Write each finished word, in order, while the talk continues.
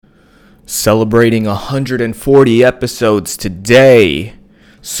Celebrating 140 episodes today.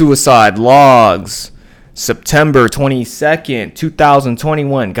 Suicide Logs, September 22nd,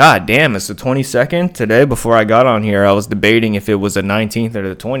 2021. God damn, it's the 22nd today. Before I got on here, I was debating if it was the 19th or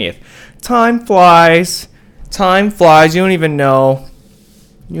the 20th. Time flies. Time flies. You don't even know.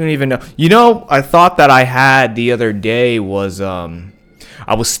 You know, I thought that I had the other day was,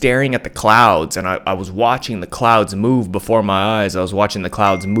 I was staring at the clouds, and I was watching the clouds move before my eyes. I was watching the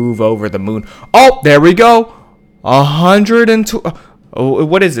clouds move over the moon. Oh, there we go. 102. Oh,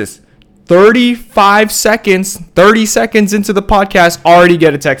 what is this? 35 seconds, 30 seconds into the podcast, already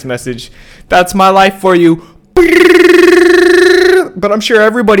get a text message. That's my life for you. But I'm sure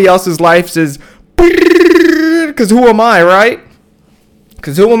everybody else's life is, because who am I, right?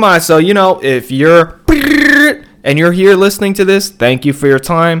 Because who am I? So, you know, if you're and you're here listening to this, thank you for your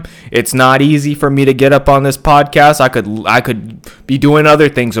time. It's not easy for me to get up on this podcast. I could be doing other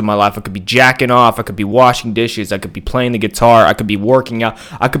things in my life. I could be jacking off. I could be washing dishes. I could be playing the guitar. I could be working out.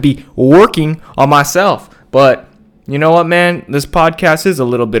 I could be working on myself. But you know what, man? This podcast is a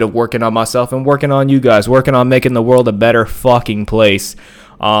little bit of working on myself and working on you guys, working on making the world a better fucking place.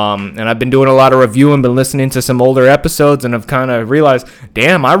 And I've been doing a lot of reviewing, been listening to some older episodes, and I've kind of realized,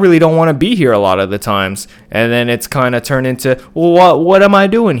 damn, I really don't want to be here a lot of the times. And then it's kind of turned into, well, what am I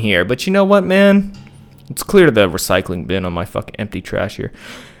doing here? But you know what, man? Let's clear the recycling bin on my fucking empty trash here.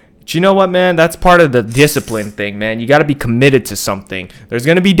 But you know what, man? That's part of the discipline thing, man. You got to be committed to something. There's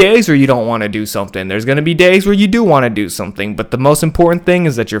going to be days where you don't want to do something. There's going to be days where you do want to do something. But the most important thing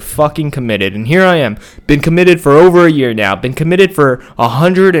is that you're fucking committed. And here I am. Been committed for over a year now. Been committed for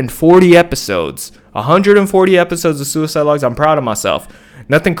 140 episodes. 140 episodes of Suicide Logs. I'm proud of myself.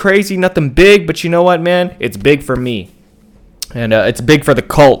 Nothing crazy, nothing big. But you know what, man? It's big for me. And it's big for the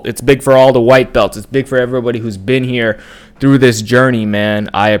cult. It's big for all the white belts. It's big for everybody who's been here through this journey, man.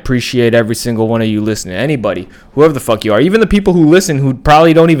 I appreciate every single one of you listening. Anybody, whoever the fuck you are. Even the people who listen who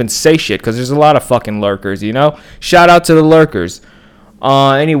probably don't even say shit, because there's a lot of fucking lurkers, you know? Shout out to the lurkers.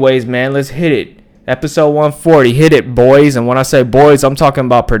 Anyways, man, let's hit it. Episode 140. Hit it, boys. And when I say boys, I'm talking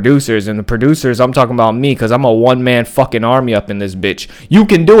about producers. And the producers, I'm talking about me, because I'm a one-man fucking army up in this bitch. You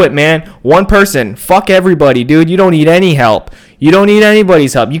can do it, man. One person. Fuck everybody, dude. You don't need any help. You don't need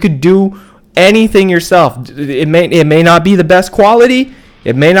anybody's help. You could do anything yourself. It may not be the best quality.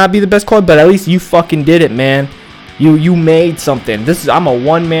 It may not be the best quality, but at least you fucking did it, man. You made something. I'm a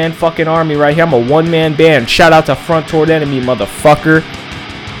one-man fucking army right here. I'm a one-man band. Shout out to Front Toward Enemy, motherfucker.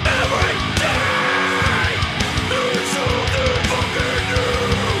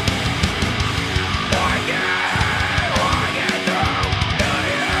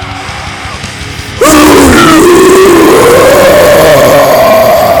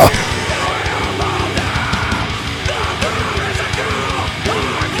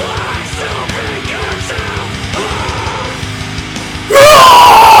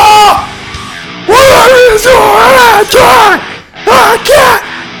 I can't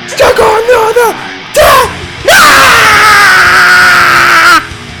stuck on another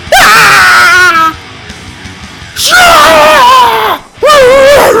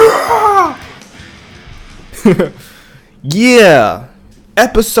Yeah,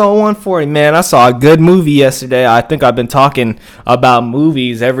 episode 140, man. I saw a good movie yesterday. I think I've been talking about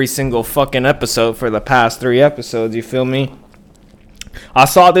movies every single fucking episode for the past 3 episodes, you feel me? I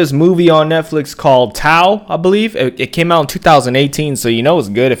saw this movie on Netflix called Tau, I believe. It came out in 2018, so you know it's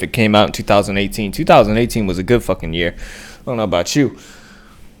good if it came out in 2018. 2018 was a good fucking year. I don't know about you.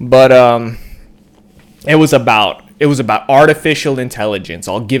 But it was about artificial intelligence.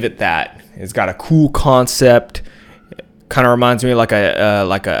 I'll give it that. It's got a cool concept. Kind of reminds me of like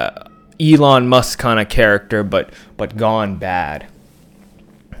a Elon Musk kind of character, but gone bad.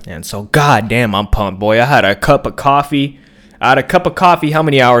 And so, goddamn, I'm pumped, boy. I had a cup of coffee. How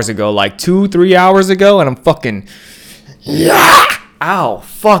many hours ago? Like 2-3 hours ago, and I'm fucking, yeah! Ow,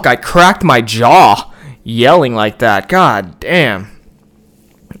 fuck, I cracked my jaw yelling like that. God damn.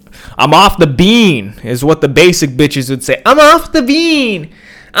 I'm off the bean, is what the basic bitches would say. I'm off the bean.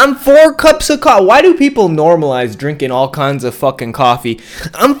 I'm 4 cups of coffee. Why do people normalize drinking all kinds of fucking coffee?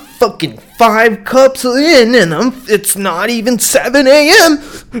 I'm fucking 5 cups in, and it's not even 7 a.m.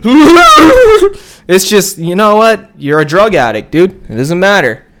 It's just, you know what? You're a drug addict, dude. It doesn't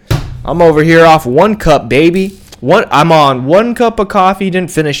matter. I'm over here off 1 cup, baby. I'm on 1 cup of coffee,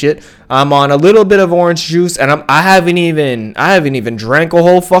 didn't finish it. I'm on a little bit of orange juice, and I haven't even drank a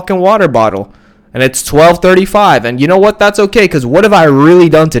whole fucking water bottle. And it's 12:35, and you know what? That's okay, because what have I really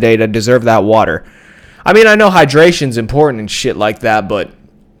done today to deserve that water? I mean, I know hydration's important and shit like that, but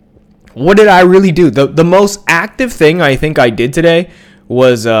what did I really do? The most active thing I think I did today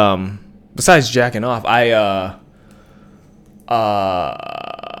was besides jacking off, I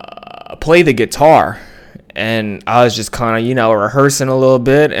play the guitar, and I was just kind of, rehearsing a little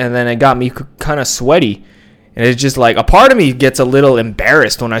bit, and then it got me kind of sweaty. And it's just like a part of me gets a little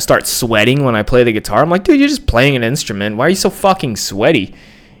embarrassed when I start sweating when I play the guitar. I'm like, dude, you're just playing an instrument. Why are you so fucking sweaty?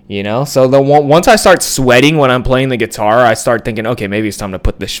 So once I start sweating when I'm playing the guitar, I start thinking, okay, maybe it's time to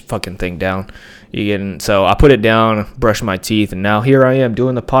put this fucking thing down. So I put it down, brushed my teeth, and now here I am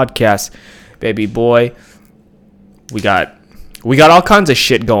doing the podcast, baby boy. We got all kinds of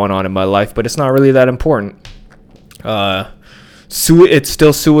shit going on in my life, but it's not really that important. It's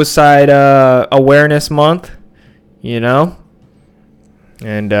still Suicide Awareness Month, and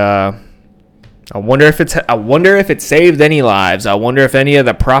I wonder if it saved any lives. I wonder if any of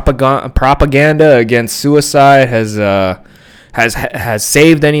the propaganda against suicide has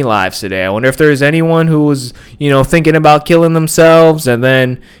saved any lives today. I wonder if there's anyone who was, thinking about killing themselves, and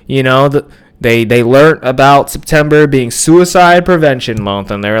then, they learned about September being Suicide Prevention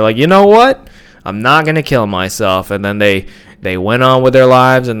Month, and they were like, you know what? I'm not going to kill myself. And then they went on with their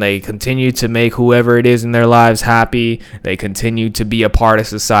lives, and they continued to make whoever it is in their lives happy. They continued to be a part of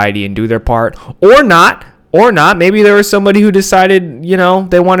society and do their part. Or not. Maybe there was somebody who decided,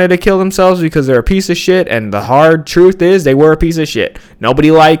 they wanted to kill themselves because they're a piece of shit. And the hard truth is they were a piece of shit.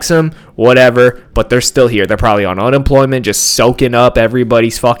 Nobody likes them, whatever. But they're still here. They're probably on unemployment, just soaking up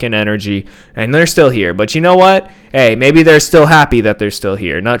everybody's fucking energy. And they're still here. But you know what? Hey, maybe they're still happy that they're still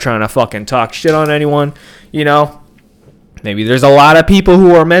here. Not trying to fucking talk shit on anyone, Maybe there's a lot of people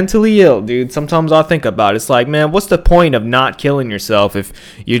who are mentally ill, dude. Sometimes I'll think about it. It's like, man, what's the point of not killing yourself if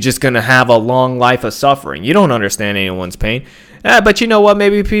you're just going to have a long life of suffering? You don't understand anyone's pain. But you know what?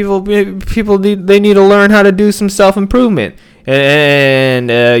 Maybe people need to learn how to do some self-improvement. And,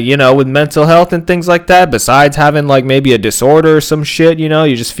 with mental health and things like that, besides having like maybe a disorder or some shit,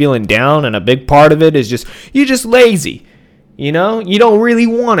 you're just feeling down. And a big part of it is you're just lazy. You don't really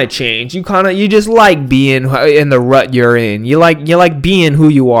want to change. You just like being in the rut you're in. You like being who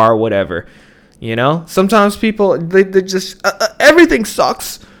you are, whatever. Sometimes people, they just, everything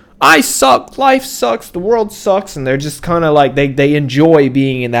sucks. I suck. Life sucks. The world sucks. And they're just kind of like, they enjoy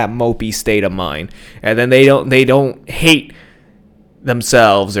being in that mopey state of mind. And then they don't hate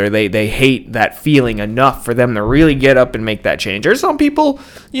themselves, or they hate that feeling enough for them to really get up and make that change. Or some people,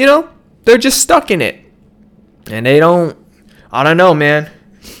 they're just stuck in it. And I don't know, man.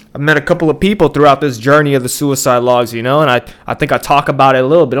 I've met a couple of people throughout this journey of the suicide logs, and I think I talk about it a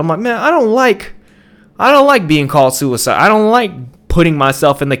little bit. I'm like, man, I don't like being called suicide. I don't like putting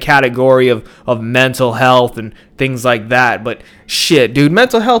myself in the category of mental health and things like that. But shit, dude,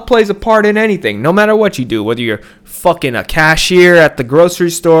 mental health plays a part in anything, no matter what you do. Whether you're fucking a cashier at the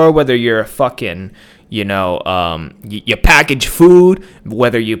grocery store, whether you're a fucking, you package food,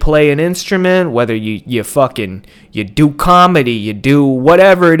 whether you play an instrument, whether you do comedy, you do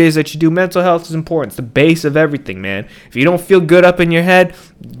whatever it is that you do, mental health is important. It's the base of everything, man. If you don't feel good up in your head,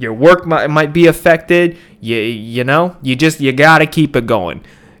 your work might be affected. You gotta keep it going.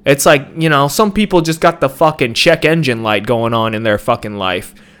 It's like, some people just got the fucking check engine light going on in their fucking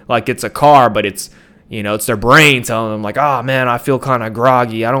life. Like it's a car, but it's their brain telling them like, oh man, I feel kind of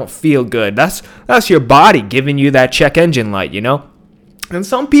groggy. I don't feel good. That's your body giving you that check engine light, And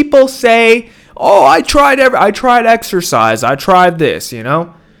some people say, oh, I tried exercise. I tried this,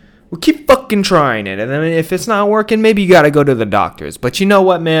 Well, keep fucking trying it. And then if it's not working, maybe you got to go to the doctors. But you know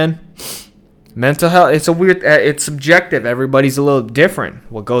what, man? Mental health, it's subjective. Everybody's a little different.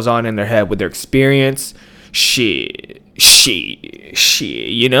 What goes on in their head with their experience. Shit,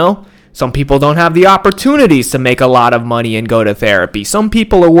 Some people don't have the opportunities to make a lot of money and go to therapy. Some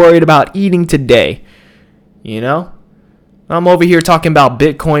people are worried about eating today. I'm over here talking about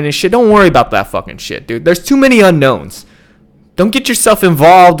Bitcoin and shit. Don't worry about that fucking shit, dude. There's too many unknowns. Don't get yourself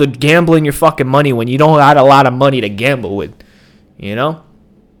involved with gambling your fucking money when you don't have a lot of money to gamble with. And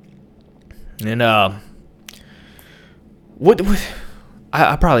what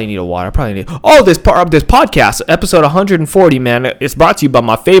I probably need a water. This podcast, episode 140, man, it's brought to you by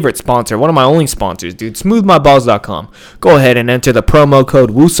my favorite sponsor, one of my only sponsors, dude, smoothmyballs.com. Go ahead and enter the promo code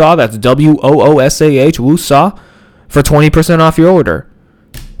WOOSAH, that's WOOSAH, WOOSAH, for 20% off your order.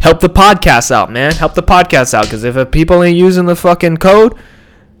 Help the podcast out, man. Help the podcast out, because if people ain't using the fucking code,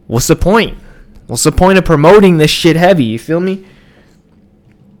 what's the point? What's the point of promoting this shit heavy, you feel me?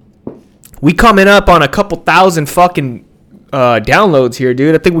 We coming up on a couple thousand fucking downloads here,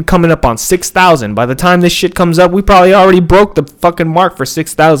 dude. I think we're coming up on 6,000. By the time this shit comes up, we probably already broke the fucking mark for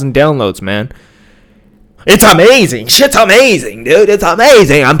 6,000 downloads, man. It's amazing. Shit's amazing, dude. It's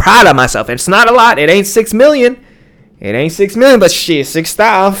amazing. I'm proud of myself. It's not a lot. It ain't 6 million. It ain't 6 million, but shit,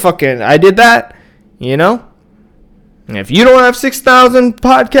 6,000. Fucking, I did that. You know? And if you don't have 6,000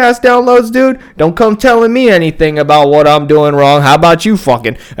 podcast downloads, dude, don't come telling me anything about what I'm doing wrong. How about you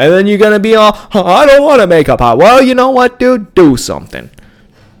fucking? And then you're going to be all, I don't want to make up. Well, you know what, dude? Do something.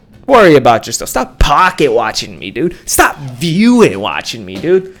 Worry about yourself. Stop pocket watching me, dude. Stop viewing watching me,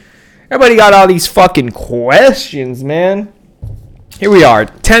 dude. Everybody got all these fucking questions, man. Here we are.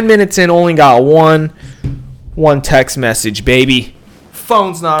 10 minutes in, only got one text message, baby.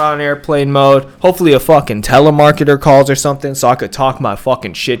 Phone's not on airplane mode. Hopefully a fucking telemarketer calls or something so I could talk my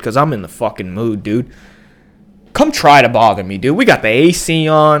fucking shit because I'm in the fucking mood, dude. Come try to bother me, dude. We got the AC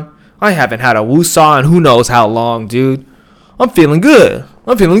on. I haven't had a woosah in who knows how long, dude. I'm feeling good.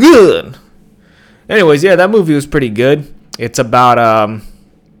 Anyways, yeah, that movie was pretty good. It's about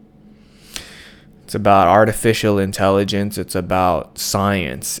artificial intelligence. It's about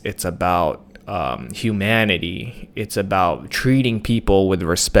science. It's about humanity. It's about treating people with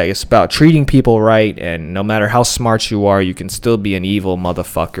respect. It's about treating people right, and no matter how smart you are, you can still be an evil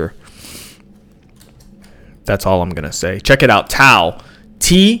motherfucker. That's all I'm gonna say. Check it out. Tau.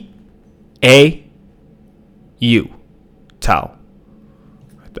 T-A-U. Tau.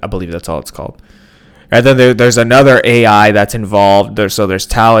 I believe that's all it's called. And then there's another AI that's involved. So there's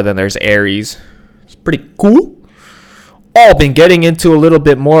Tau, and then there's Ares. It's pretty cool. Been getting into a little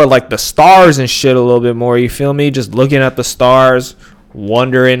bit more like the stars and shit a little bit more. You feel me? Just looking at the stars,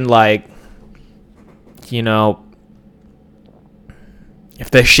 wondering like, you know, if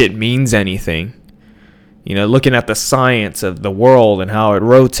this shit means anything. You know, looking at the science of the world and how it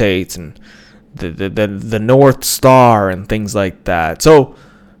rotates and the North Star and things like that. So,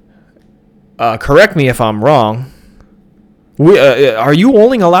 correct me if I'm wrong. Are you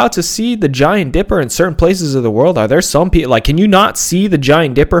only allowed to see the Giant Dipper in certain places of the world? Are there some people, like, can you not see the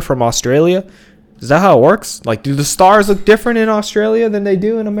Giant Dipper from Australia? Is that how it works? Like, do the stars look different in Australia than they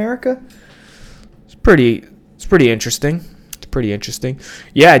do in America? It's pretty interesting.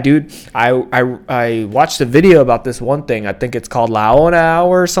 Yeah, dude, I watched a video about this one thing. I think it's called Laona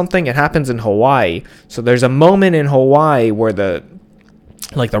Hour or something. It happens in Hawaii. So there's a moment in Hawaii where the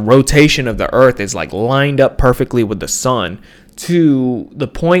rotation of the earth is like lined up perfectly with the sun to the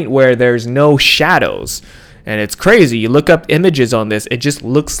point where there's no shadows. And it's crazy. You look up images on this, it just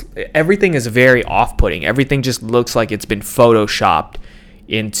looks, everything is very off-putting. Everything just looks like it's been photoshopped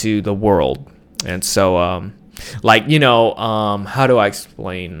into the world. And so, like, you know, how do I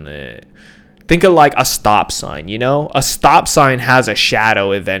explain it? Think of like a stop sign, you know? A stop sign has a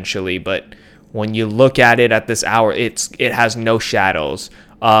shadow eventually, but when you look at it at this hour, it has no shadows.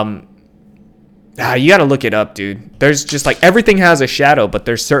 You gotta look it up, dude. There's just like everything has a shadow, but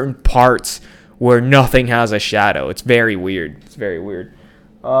there's certain parts where nothing has a shadow. It's very weird.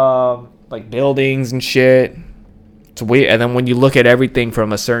 Like buildings and shit. It's weird. And then when you look at everything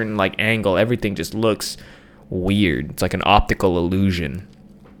from a certain like angle, everything just looks weird. It's like an optical illusion.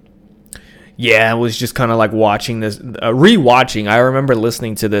 Yeah, it was just kind of like watching this, rewatching. I remember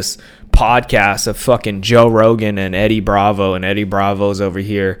listening to this podcast of fucking Joe Rogan and Eddie Bravo, and Eddie Bravo's over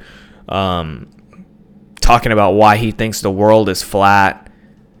here talking about why he thinks the world is flat.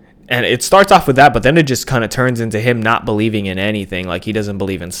 And it starts off with that, but then it just kind of turns into him not believing in anything. Like, he doesn't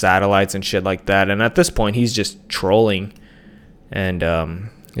believe in satellites and shit like that. And at this point, he's just trolling. And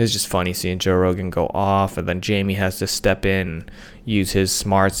it was just funny seeing Joe Rogan go off, and then Jamie has to step in and use his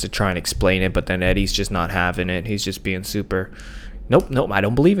smarts to try and explain it, but then Eddie's just not having it. He's just being super, nope, I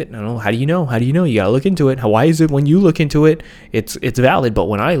don't believe it. No, how do you know? You gotta look into it. Why is it when you look into it, it's valid, but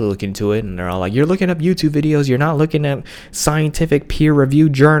when I look into it, and they're all like, you're looking up YouTube videos, you're not looking at scientific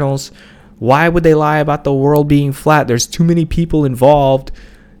peer-reviewed journals. Why would they lie about the world being flat? There's too many people involved,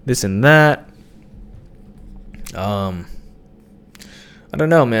 this and that. I don't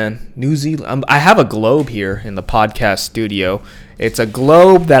know, man. New Zealand. I have a globe here in the podcast studio. It's a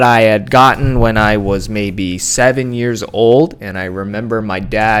globe that I had gotten when I was maybe 7 years old, and I remember my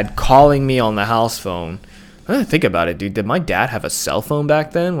dad calling me on the house phone. I didn't think about it, dude. Did my dad have a cell phone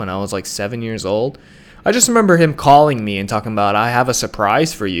back then when I was like 7 years old? I just remember him calling me and talking about, I have a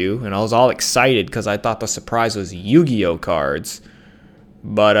surprise for you, and I was all excited because I thought the surprise was Yu-Gi-Oh cards.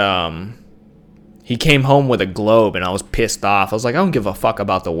 But he came home with a globe, and I was pissed off. I was like, I don't give a fuck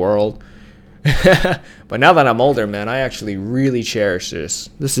about the world. But now that I'm older, man, I actually really cherish this.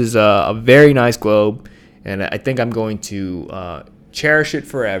 This is a very nice globe, and I think I'm going to cherish it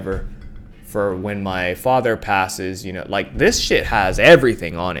forever for when my father passes. You know, like, this shit has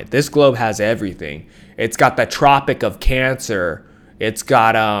everything on it. This globe has everything. It's got the Tropic of Cancer. It's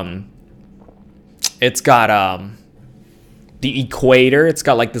got the equator. It's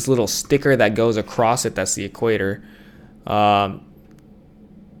got like this little sticker that goes across it. That's the equator. Um,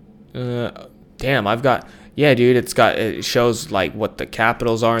 Damn, I've got. Yeah, dude, it shows like what the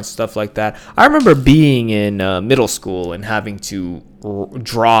capitals are and stuff like that. I remember being in middle school and having to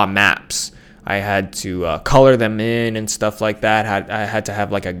draw maps. I had to color them in and stuff like that. I had to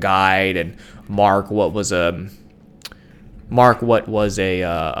have like a guide and mark what was a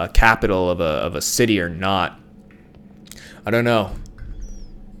capital of a city or not. I don't know.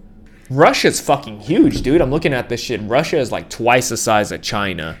 Russia's fucking huge, dude. I'm looking at this shit. Russia is like twice the size of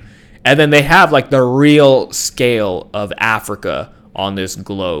China. And then they have like the real scale of Africa on this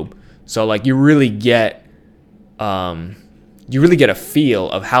globe. So like you really get a feel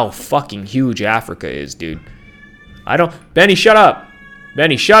of how fucking huge Africa is, dude. Benny, shut up.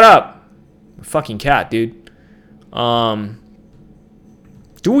 Benny, shut up. Fucking cat, dude.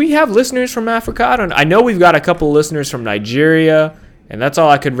 Do we have listeners from Africa? I know we've got a couple of listeners from Nigeria, and that's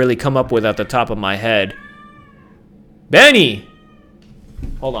all I could really come up with at the top of my head. Benny!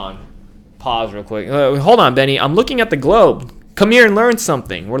 Hold on. Pause real quick. Hold on, Benny. I'm looking at the globe. Come here and learn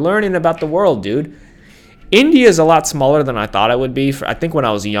something. We're learning about the world, dude. India is a lot smaller than I thought it would be. I think when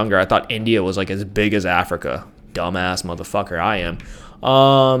I was younger, I thought India was like as big as Africa. Dumbass motherfucker I am.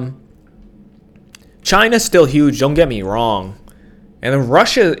 China's still huge, don't get me wrong. And then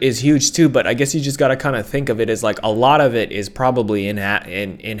Russia is huge too, but I guess you just got to kind of think of it as like a lot of it is probably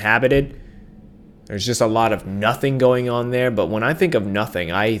inhabited. There's just a lot of nothing going on there. But when I think of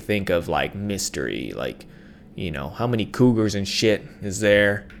nothing, I think of like mystery. Like, you know, how many cougars and shit is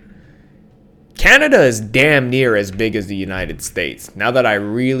there? Canada is damn near as big as the United States. Now that I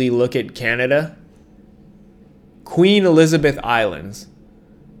really look at Canada, Queen Elizabeth Islands,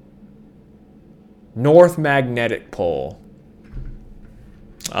 North Magnetic Pole.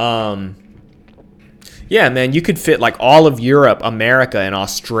 Yeah, man, you could fit like all of Europe, America, and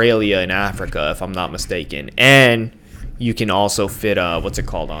Australia and Africa, if I'm not mistaken. And you can also fit, what's it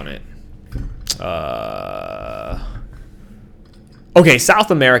called on it? Okay,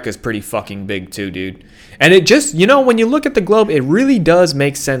 South America is pretty fucking big too, dude. And it just, you know, when you look at the globe, it really does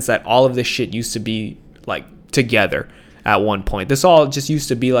make sense that all of this shit used to be like together at one point. This all just used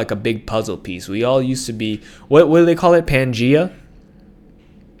to be like a big puzzle piece. We all used to be, what do they call it? Pangea?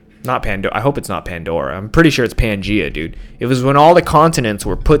 Not Pandora. I hope it's not Pandora. I'm pretty sure it's Pangea, dude. It was when all the continents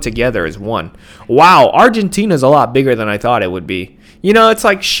were put together as one. Wow, Argentina's a lot bigger than I thought it would be. You know, it's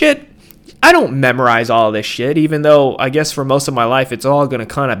like, shit, I don't memorize all this shit, even though I guess for most of my life it's all going to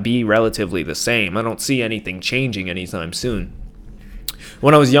kind of be relatively the same. I don't see anything changing anytime soon.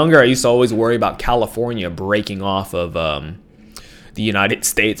 When I was younger, I used to always worry about California breaking off of the United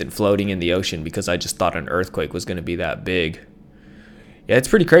States and floating in the ocean because I just thought an earthquake was going to be that big. Yeah, it's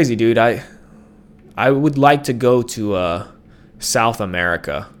pretty crazy, dude. I would like to go to South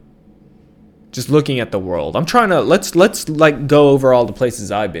America. Just looking at the world. I'm trying to let's like go over all the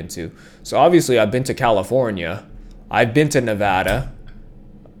places I've been to. So obviously I've been to California. I've been to Nevada.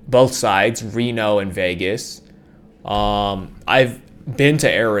 Both sides, Reno and Vegas. I've been to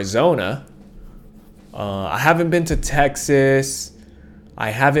Arizona. I haven't been to Texas. I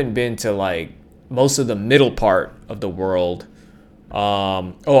haven't been to like most of the middle part of the world.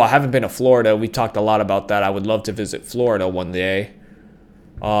 I haven't been to Florida. We talked a lot about that. I would love to visit Florida one day.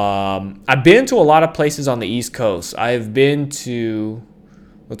 I've been to a lot of places on the East Coast. I've been to,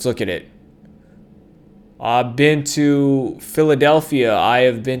 let's look at it. I've been to Philadelphia.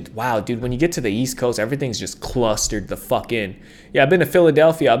 Wow, dude, when you get to the East Coast, everything's just clustered the fuck in. Yeah, I've been to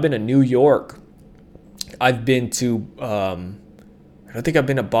Philadelphia. I've been to New York. I've been to, I don't think I've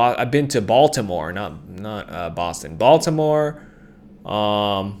been to I've been to Baltimore, not Boston. Baltimore.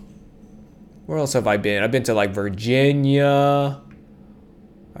 Where else have I been? I've been to like Virginia.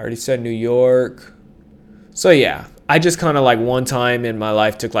 I already said New York. So yeah, I just kind of like one time in my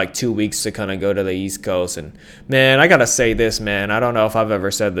life took like 2 weeks to kind of go to the East Coast. And man, I gotta say this, man. I don't know if I've ever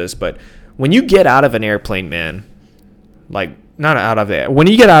said this, but when you get out of an airplane, man, like not out of it. When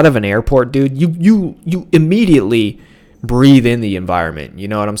you get out of an airport, dude, you immediately breathe in the environment. You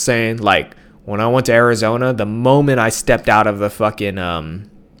know what I'm saying? Like when I went to Arizona, the moment I stepped out of the fucking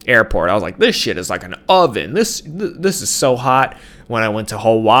airport, I was like, this shit is like an oven. This is so hot. When I went to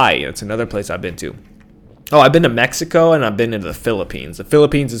Hawaii, it's another place I've been to. Oh, I've been to Mexico and I've been to the Philippines. The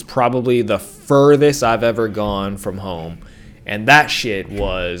Philippines is probably the furthest I've ever gone from home. And that shit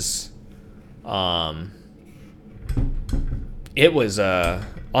was it was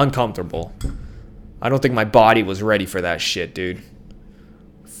uncomfortable. I don't think my body was ready for that shit, dude.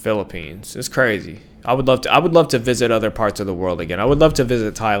 Philippines. It's crazy. I would love to visit other parts of the world again. I would love to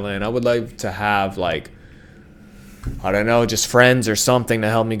visit Thailand. I would like to have like, I don't know, just friends or something to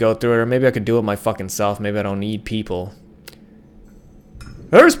help me go through it. Or maybe I could do it my fucking self. Maybe I don't need people.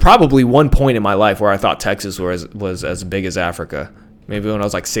 There was probably one point in my life where I thought Texas was as big as Africa. Maybe when I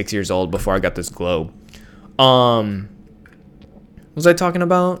was like 6 years old before I got this globe. What was I talking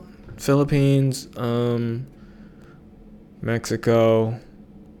about? Philippines, Mexico.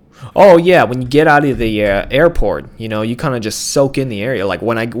 Oh, yeah, when you get out of the airport, you know, you kind of just soak in the area. Like,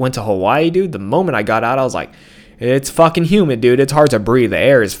 when I went to Hawaii, dude, the moment I got out, I was like, it's fucking humid, dude. It's hard to breathe. The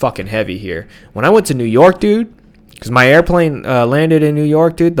air is fucking heavy here. When I went to New York, dude, because my airplane landed in New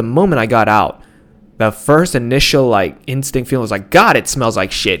York, dude, the moment I got out, the first initial, like, instinct feeling was like, God, it smells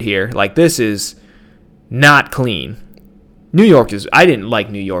like shit here. Like, this is not clean. I didn't like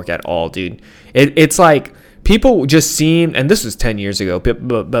New York at all, dude. It's like, people just seem, and this was 10 years ago,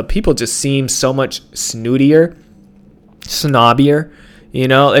 but people just seem so much snootier, snobbier. You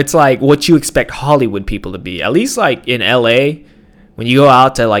know, it's like what you expect Hollywood people to be. At least like in LA, when you go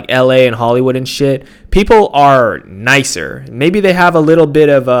out to like LA and Hollywood and shit, people are nicer. Maybe they have a little bit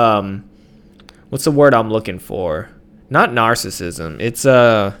of, what's the word I'm looking for? Not narcissism. It's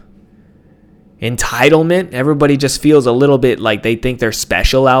entitlement. Everybody just feels a little bit like they think they're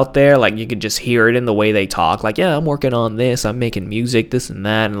special out there. Like, you could just hear it in the way they talk. Like, yeah, I'm working on this, I'm making music, this and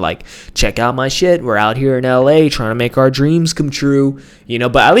that, and like, check out my shit, we're out here in LA trying to make our dreams come true, you know.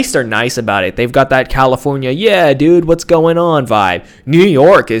 But at least they're nice about it. They've got that California, yeah dude, what's going on vibe. New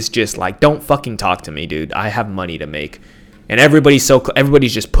York is just like, don't fucking talk to me, dude, I have money to make. And everybody's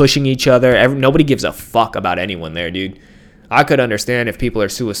just pushing each other. Nobody gives a fuck about anyone there, dude. I could understand if people are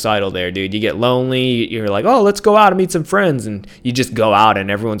suicidal there, dude. You get lonely, you're like, oh, let's go out and meet some friends, and you just go out and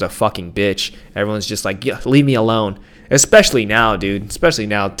everyone's a fucking bitch. Everyone's just like, yeah, leave me alone. Especially now, dude. Especially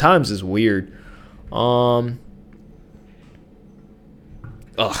now. Times is weird.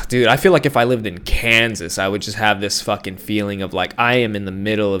 Dude, I feel like if I lived in Kansas, I would just have this fucking feeling of like, I am in the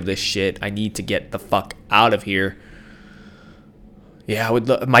middle of this shit. I need to get the fuck out of here. Yeah,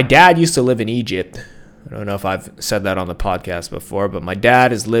 my dad used to live in Egypt. I don't know if I've said that on the podcast before, but my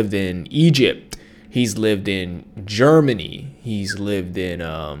dad has lived in Egypt. He's lived in Germany. He's lived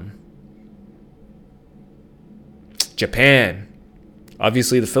in Japan.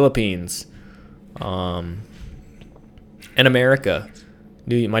 Obviously the Philippines. And America.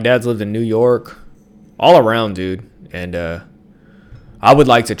 My dad's lived in New York. All around, dude. And I would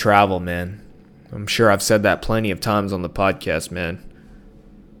like to travel, man. I'm sure I've said that plenty of times on the podcast, man.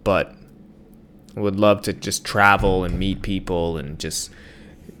 But would love to just travel and meet people and just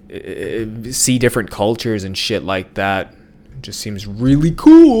see different cultures and shit like that. It just seems really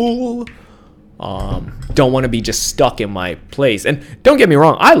cool. Don't want to be just stuck in my place. And don't get me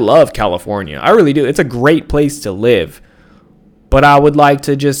wrong, I love California. I really do. It's a great place to live. But I would like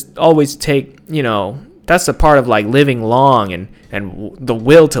to just always take, you know, that's a part of like living long and the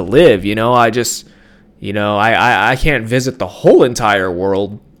will to live, you know. I just, you know, I can't visit the whole entire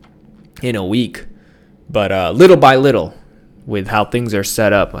world in a week, but little by little, with how things are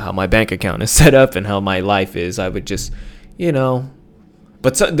set up, how my bank account is set up, and how my life is, I would just, you know.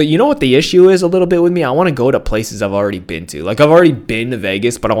 But you know what the issue is a little bit with me? I want to go to places I've already been to. Like, I've already been to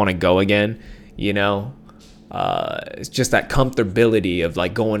Vegas, but I want to go again, you know. It's just that comfortability of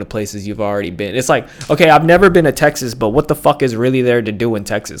like going to places you've already been. It's like, okay, I've never been to Texas, but what the fuck is really there to do in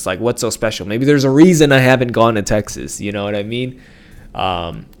Texas? Like, what's so special? Maybe there's a reason I haven't gone to Texas, you know what I mean?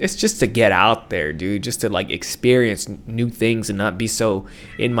 It's just to get out there, dude, just to like experience new things and not be so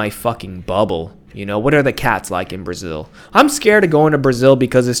in my fucking bubble. You know, what are the cats like in Brazil? I'm scared of going to Brazil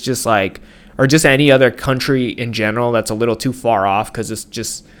because it's just like, or just any other country in general that's a little too far off, because it's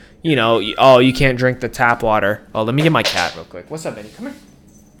just, you know, oh, you can't drink the tap water. Oh, let me get my cat real quick. What's up, Benny? Come here.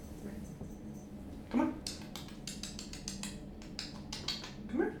 Come on.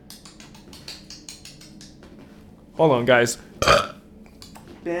 Come here. Hold on, guys.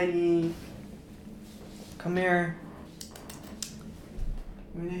 Benny, come here.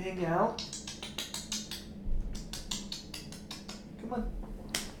 You wanna hang out? Come on.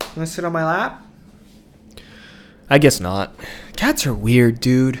 You wanna sit on my lap? I guess not. Cats are weird,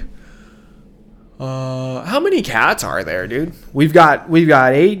 dude. How many cats are there, dude? We've got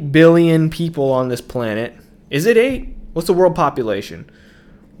 8 billion people on this planet. Is it 8? What's the world population?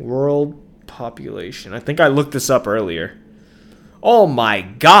 World population. I think I looked this up earlier. Oh my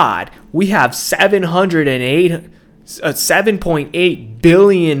God, we have 7.8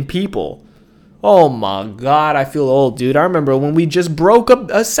 billion people. Oh my God, I feel old, dude. I remember when we just broke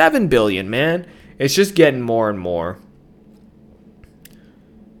up a 7 billion, man. It's just getting more and more.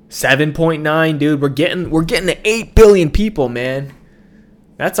 7.9, dude. We're getting to 8 billion people, man.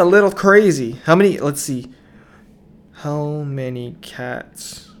 That's a little crazy. How many? Let's see. How many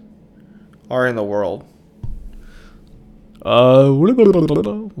cats are in the world?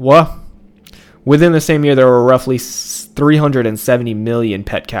 What? Within the same year, there were roughly 370 million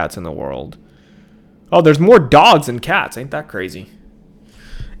pet cats in the world. Oh, there's more dogs than cats. Ain't that crazy?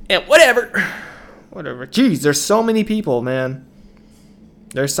 And whatever. Jeez, there's so many people, man.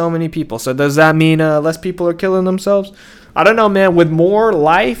 There's so many people. So does that mean less people are killing themselves? I don't know, man. With more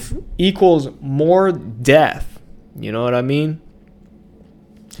life equals more death. You know what I mean?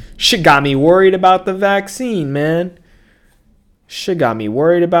 Shit got me worried about the vaccine, man. Shit got me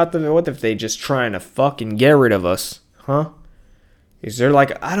worried about what if they just trying to fucking get rid of us? Huh? Is there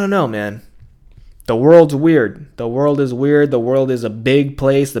like, I don't know, man. The world's weird. The world is weird. The world is a big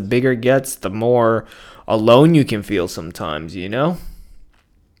place. The bigger it gets, the more alone you can feel sometimes, you know?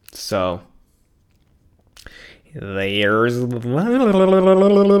 So, there's...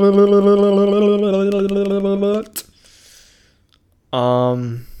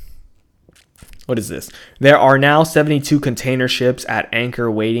 What is this? There are now 72 container ships at anchor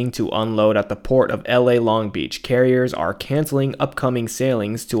waiting to unload at the port of LA Long Beach. Carriers are canceling upcoming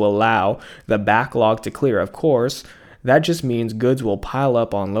sailings to allow the backlog to clear. Of course, that just means goods will pile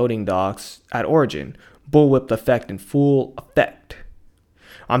up on loading docks at origin. Bullwhip effect in full effect.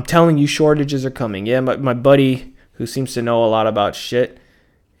 I'm telling you, shortages are coming. Yeah, my buddy, who seems to know a lot about shit,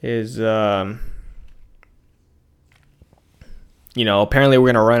 is... apparently we're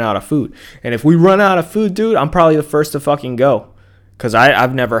going to run out of food. And if we run out of food, dude, I'm probably the first to fucking go. Because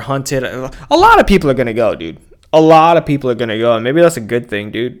I've never hunted. A lot of people are going to go, dude. A lot of people are going to go. And maybe that's a good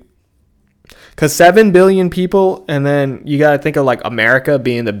thing, dude. Because 7 billion people, and then you got to think of like America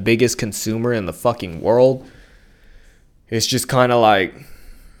being the biggest consumer in the fucking world. It's just kind of like,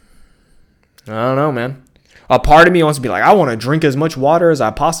 I don't know, man. A part of me wants to be like, I want to drink as much water as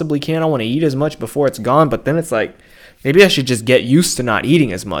I possibly can. I want to eat as much before it's gone. But then it's like, maybe I should just get used to not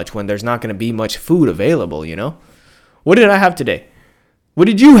eating as much when there's not going to be much food available, you know? What did I have today? What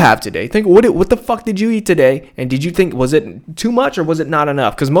did you have today? Think, what the fuck did you eat today? And did you think, was it too much or was it not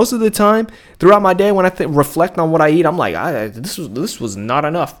enough? Because most of the time, throughout my day, when I reflect on what I eat, I'm like, this was not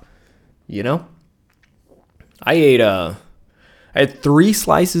enough, you know? I had 3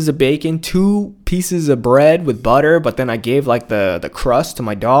 slices of bacon, 2 pieces of bread with butter, but then I gave like the crust to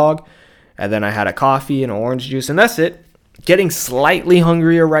my dog. And then I had a coffee and orange juice, and that's it. Getting slightly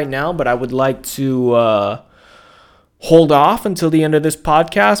hungrier right now, but I would like to hold off until the end of this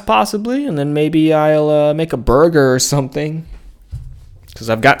podcast, possibly. And then maybe I'll make a burger or something.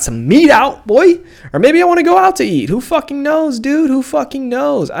 Because I've got some meat out, boy. Or maybe I want to go out to eat. Who fucking knows, dude? Who fucking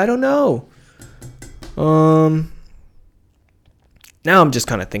knows? I don't know. Now I'm just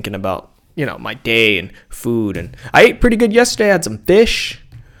kind of thinking about, my day and food. And I ate pretty good yesterday. I had some fish.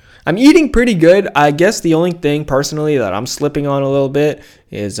 I'm eating pretty good. I guess the only thing personally that I'm slipping on a little bit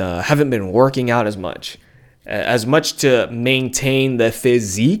is haven't been working out as much to maintain the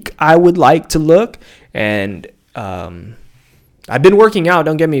physique I would like to look. And I've been working out.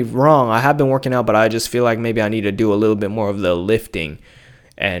 Don't get me wrong. I have been working out, but I just feel like maybe I need to do a little bit more of the lifting.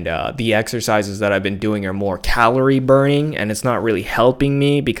 And the exercises that I've been doing are more calorie burning, and it's not really helping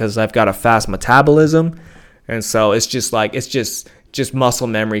me because I've got a fast metabolism. And so it's just muscle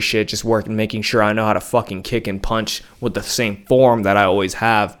memory shit, just working, making sure I know how to fucking kick and punch with the same form that I always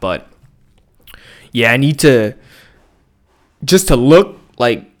have. But yeah, I need to look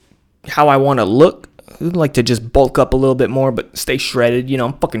like how I want to look. I'd like to just bulk up a little bit more, but stay shredded.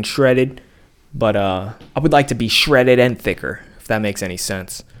 I'm fucking shredded. But I would like to be shredded and thicker, if that makes any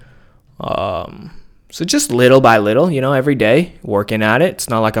sense. So just little by little, every day, working at it. It's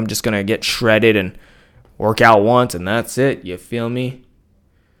not like I'm just going to get shredded and work out once and that's it. You feel me?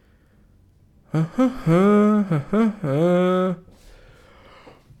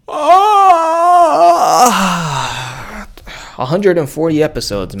 140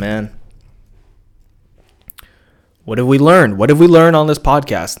 episodes, man. What have we learned? What have we learned on this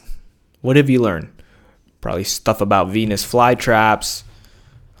podcast? What have you learned? Probably stuff about Venus flytraps,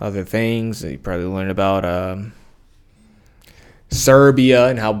 other things. You probably learned about Serbia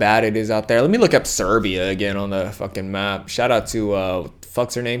and how bad it is out there. Let me look up Serbia again on the fucking map. Shout out to, what the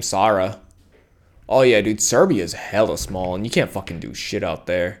fuck's her name? Sarah. Oh yeah, dude, Serbia is hella small and you can't fucking do shit out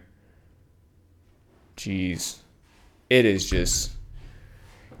there. Jeez. It is just...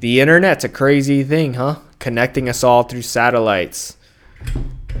 The internet's a crazy thing, huh? Connecting us all through satellites.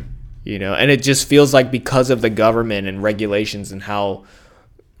 And it just feels like because of the government and regulations and how...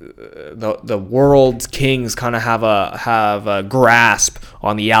 the world's kings kind of have a grasp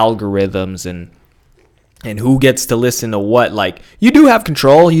on the algorithms and who gets to listen to what. Like, you do have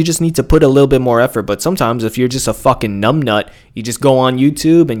control, you just need to put a little bit more effort. But sometimes if you're just a fucking numbnut, you just go on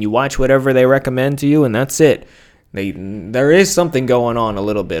YouTube and you watch whatever they recommend to you and that's it. There is something going on a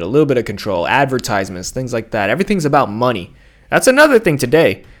little bit of control, advertisements, things like that. Everything's about money. That's another thing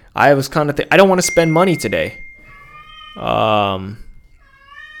today. I was kind of I don't want to spend money today. What,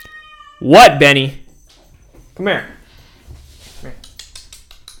 Benny? Come here.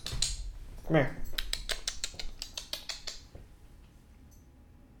 Come here.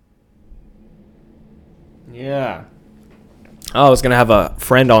 Yeah. Oh, I was going to have a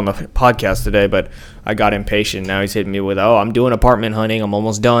friend on the podcast today, but I got impatient. Now he's hitting me with, I'm doing apartment hunting. I'm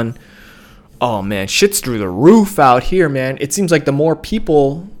almost done. Oh, man, shit's through the roof out here, man. It seems like the more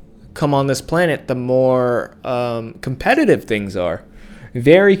people come on this planet, the more competitive things are.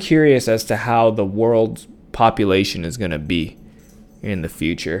 Very curious as to how the world's population is going to be in the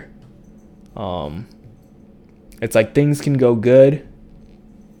future. It's like things can go good,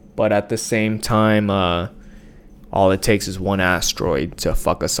 but at the same time, all it takes is one asteroid to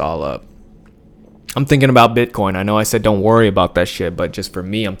fuck us all up. I'm thinking about Bitcoin. I know I said don't worry about that shit, but just for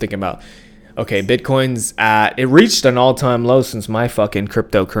me, I'm thinking about, okay, Bitcoin's it reached an all-time low since my fucking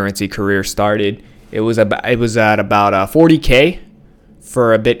cryptocurrency career started. It was at about 40K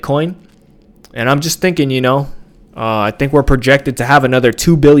for a Bitcoin. And I'm just thinking, I think we're projected to have another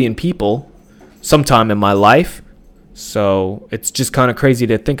 2 billion people sometime in my life. So it's just kind of crazy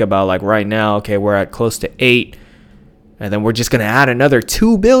to think about, like right now, okay, we're at close to 8. And then we're just going to add another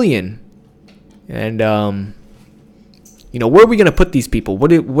 2 billion. And, where are we going to put these people?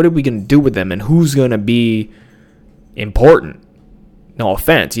 What are we going to do with them? And who's going to be important? No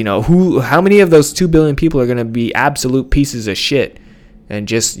offense. How many of those 2 billion people are going to be absolute pieces of shit and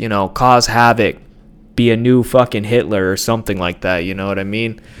just, cause havoc, be a new fucking Hitler or something like that? You know what I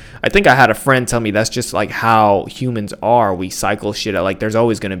mean? I think I had a friend tell me that's just like how humans are. We cycle shit out. Like there's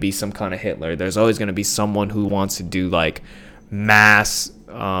always going to be some kind of Hitler. There's always going to be someone who wants to do like mass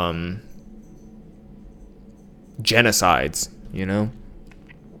genocides,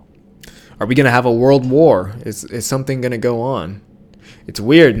 Are we going to have a world war? Is something going to go on? It's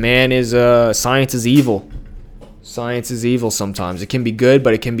weird, man. Science is evil. Science is evil sometimes. It can be good,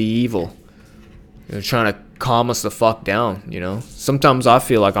 but it can be evil. They're trying to calm us the fuck down, Sometimes I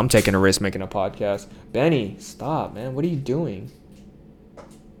feel like I'm taking a risk making a podcast. Benny, stop, man. What are you doing?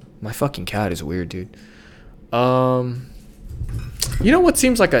 My fucking cat is weird, dude. What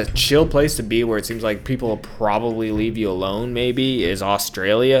seems like a chill place to be where it seems like people will probably leave you alone maybe is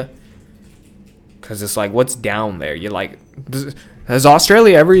Australia. Because it's like, what's down there? You're like, has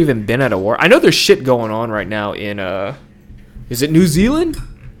Australia ever even been at a war? I know there's shit going on right now in, is it New Zealand?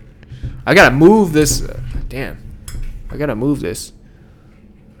 I gotta move this. I gotta move this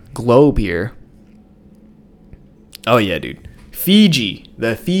globe here. Oh, yeah, dude. Fiji.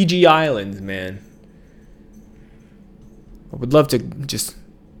 The Fiji Islands, man. I would love to just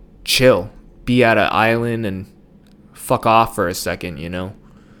chill. Be at an island and fuck off for a second,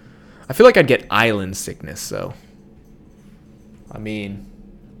 I feel like I'd get island sickness, though. I mean,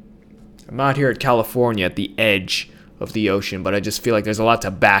 I'm out here at California at the edge of the ocean, but I just feel like there's a lot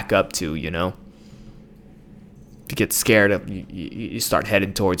to back up to, To get scared of, you start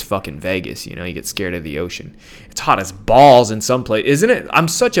heading towards fucking Vegas, you get scared of the ocean. It's hot as balls in some place, isn't it? I'm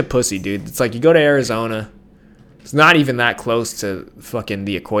such a pussy, dude. It's like you go to Arizona, it's not even that close to fucking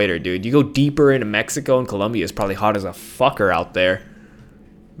the equator, dude. You go deeper into Mexico and Colombia, it's probably hot as a fucker out there.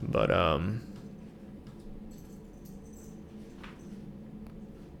 But,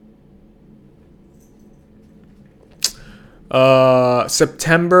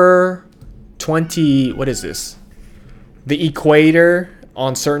 September 20, what is this? The equator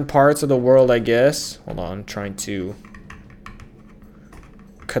on certain parts of the world, I guess. Hold on, I'm trying to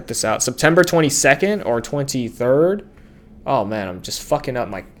cut this out. September 22nd or 23rd. Oh man, I'm just fucking up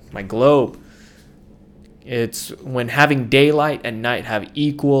my globe. It's when having daylight and night have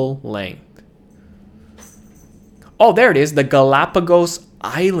equal length. Oh, there it is, the Galapagos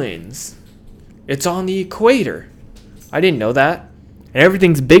Islands. It's on the equator. I didn't know that. And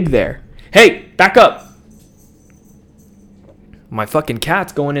everything's big there. Hey, back up. My fucking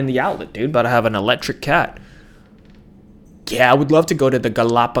cat's going in the outlet, dude. But I have an electric cat. Yeah, I would love to go to the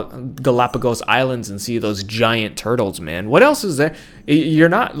Galapagos Islands and see those giant turtles, man. What else is there?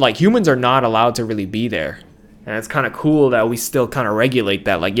 Humans are not allowed to really be there. And it's kind of cool that we still kind of regulate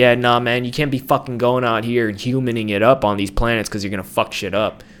that. Like, yeah, nah, man, you can't be fucking going out here and humaning it up on these planets because you're going to fuck shit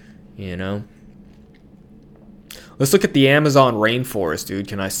up, Let's look at the Amazon rainforest, dude.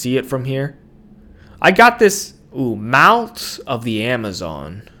 Can I see it from here? I got this. Ooh, mouths of the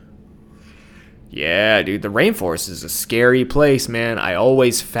Amazon. Yeah, dude, the rainforest is a scary place, man. I'm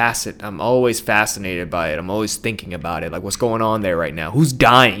always fascinated by it. I'm always thinking about it. Like, what's going on there right now? Who's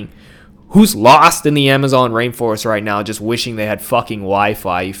dying? Who's lost in the Amazon rainforest right now just wishing they had fucking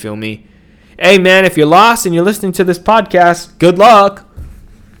Wi-Fi, you feel me? Hey, man, if you're lost and you're listening to this podcast, good luck.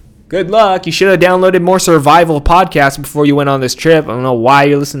 Good luck. You should have downloaded more survival podcasts before you went on this trip. I don't know why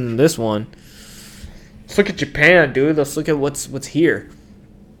you're listening to this one. Let's look at Japan, dude. Let's look at what's here.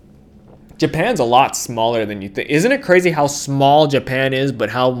 Japan's a lot smaller than you think. Isn't it crazy how small Japan is, but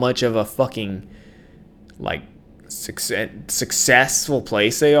how much of a fucking, like, successful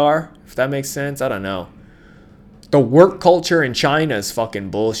place they are? If that makes sense, I don't know. The work culture in China is fucking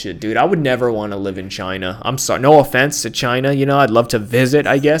bullshit, dude. I would never want to live in China. I'm sorry. No offense to China. You know, I'd love to visit,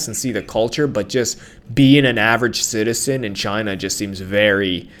 I guess, and see the culture. But just being an average citizen in China just seems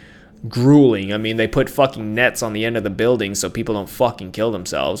very grueling. I mean, they put fucking nets on the end of the building so people don't fucking kill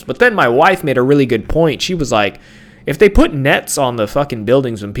themselves. But then my wife made a really good point. She was like, if they put nets on the fucking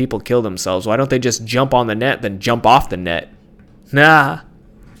buildings when people kill themselves, why don't they just jump on the net, then jump off the net? Nah.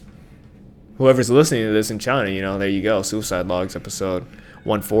 Whoever's listening to this in China, you know, there you go. Suicide Logs episode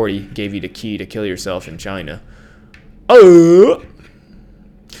 140 gave you the key to kill yourself in China. Oh!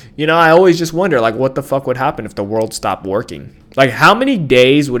 You know, I always just wonder, like, what the fuck would happen if the world stopped working? Like, how many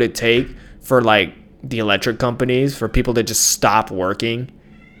days would it take for, like, the electric companies, for people to just stop working?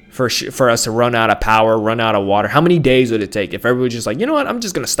 For us to run out of power, run out of water? How many days would it take if everybody was just like, you know what, I'm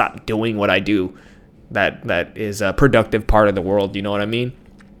just going to stop doing what I do that is a productive part of the world, you know what I mean?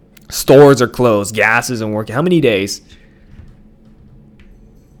 Stores are closed. Gas isn't working. How many days?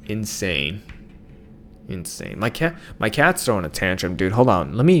 Insane. My cat's throwing a tantrum, dude. Hold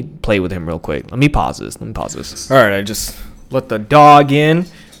on. Let me play with him real quick. Let me pause this. All right, I just let the dog in,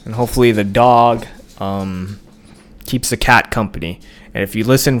 and hopefully the dog keeps the cat company. And if you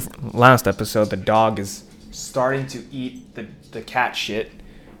listen last episode, the dog is starting to eat the cat shit.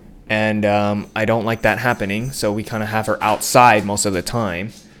 And I don't like that happening, so we kind of have her outside most of the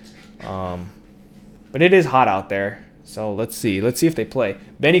time. But it is hot out there, so let's see if they play.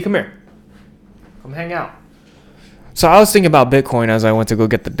 Benny, come here, come hang out. So I was thinking about Bitcoin as I went to go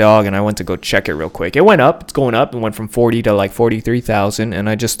get the dog, and I went to go check it real quick. It went up. It's going up. It went from 40 to like 43,000, and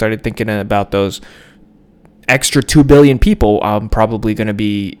I just started thinking about those extra 2 billion people I'm probably going to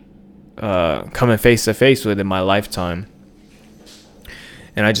be coming face to face with in my lifetime.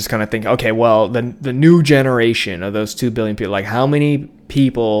 And I just kind of think, okay, well, the new generation of those 2 billion people, like how many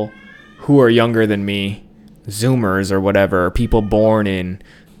people who are younger than me, Zoomers or whatever, people born in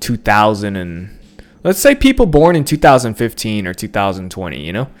 2000 and let's say people born in 2015 or 2020,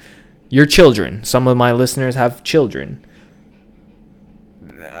 you know, your children. Some of my listeners have children.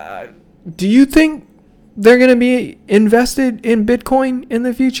 Do you think they're going to be invested in Bitcoin in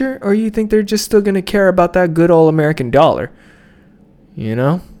the future? Or you think they're just still going to care about that good old American dollar? You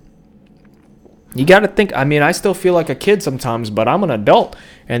know? You got to think, I mean, I still feel like a kid sometimes, but I'm an adult.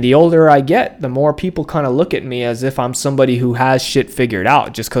 And the older I get, the more people kind of look at me as if I'm somebody who has shit figured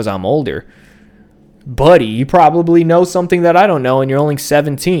out just because I'm older. Buddy, you probably know something that I don't know, and you're only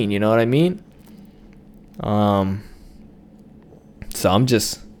 17, you know what I mean? So I'm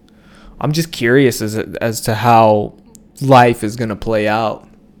just curious as to how life is going to play out.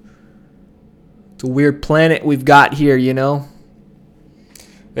 It's a weird planet we've got here, you know?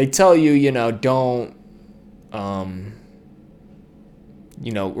 They tell you, you know, don't,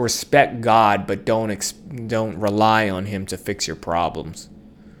 respect God, but don't rely on Him to fix your problems.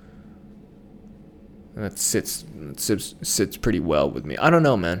 That sits pretty well with me. I don't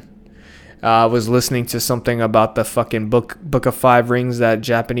know, man. I was listening to something about the fucking book of Five Rings, that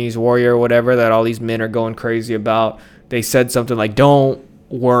Japanese warrior or whatever that all these men are going crazy about. They said something like, don't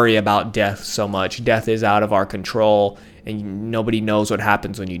worry about death so much. Death is out of our control. And nobody knows what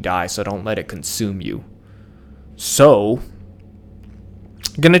happens when you die, so don't let it consume you. So,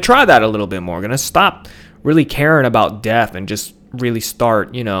 I'm going to try that a little bit more. I'm going to stop really caring about death and just really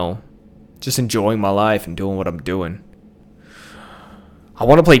start, you know, just enjoying my life and doing what I'm doing. I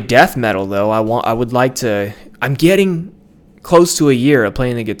want to play death metal, though. I'm getting close to a year of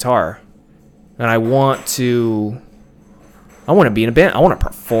playing the guitar. And I want to be in a band. I want to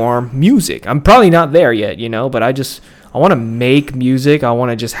perform music. I'm probably not there yet, you know, but I want to make music. I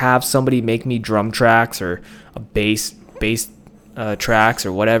want to just have somebody make me drum tracks or a bass tracks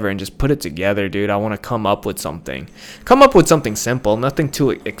or whatever and just put it together, dude. I want to come up with something simple, nothing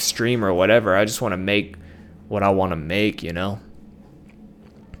too extreme or whatever. I just want to make what I want to make, you know.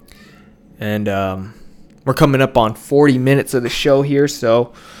 And we're coming up on 40 minutes of the show here,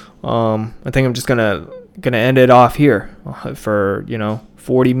 so I think I'm just gonna end it off here for, you know,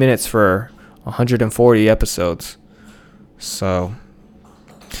 40 minutes for 140 episodes. So,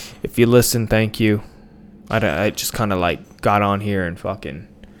 if you listen, thank you. I just kind of like got on here and fucking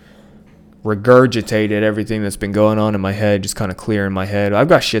regurgitated everything that's been going on in my head, just kind of clearing my head. I've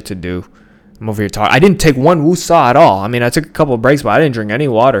got shit to do. I'm over here talking. I didn't take one woosah at all. I mean, I took a couple of breaks, but I didn't drink any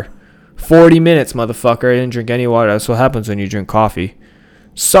water. 40 minutes, motherfucker. I didn't drink any water. That's what happens when you drink coffee.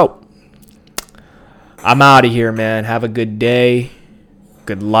 So, I'm out of here, man. Have a good day.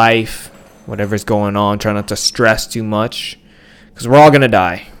 Good life. Whatever's going on. Try not to stress too much. Because we're all going to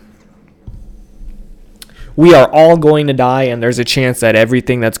die. We are all going to die, and there's a chance that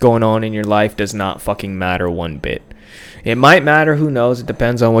everything that's going on in your life does not fucking matter one bit. It might matter, who knows? It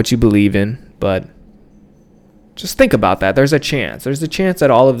depends on what you believe in, but just think about that. There's a chance. There's a chance that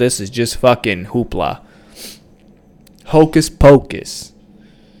all of this is just fucking hoopla. Hocus pocus.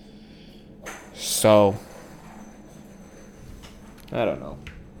 So, I don't know.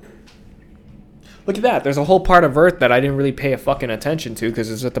 Look at that. There's a whole part of Earth that I didn't really pay a fucking attention to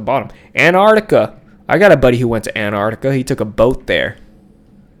because it's at the bottom. Antarctica. I got a buddy who went to Antarctica. He took a boat there.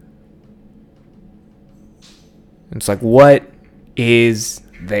 It's like, what is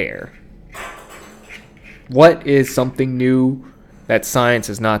there? What is something new that science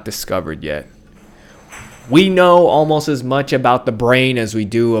has not discovered yet? We know almost as much about the brain as we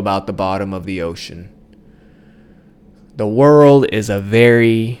do about the bottom of the ocean. The world is a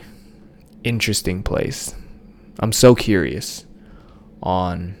very interesting place. I'm so curious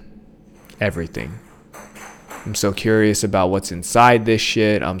on everything. I'm so curious about what's inside this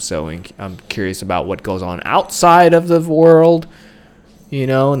shit. I'm curious about what goes on outside of the world, you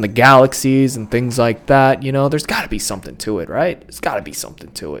know, and the galaxies and things like that. You know, there's got to be something to it, right? There's got to be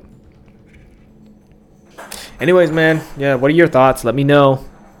something to it. Anyways, man, yeah, what are your thoughts? Let me know.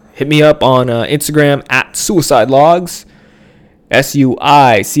 Hit me up on Instagram at Suicide Logs,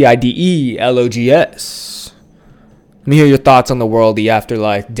 SUICIDELOGS. Let me hear your thoughts on the world, the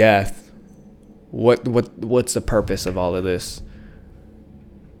afterlife, death. What's the purpose of all of this?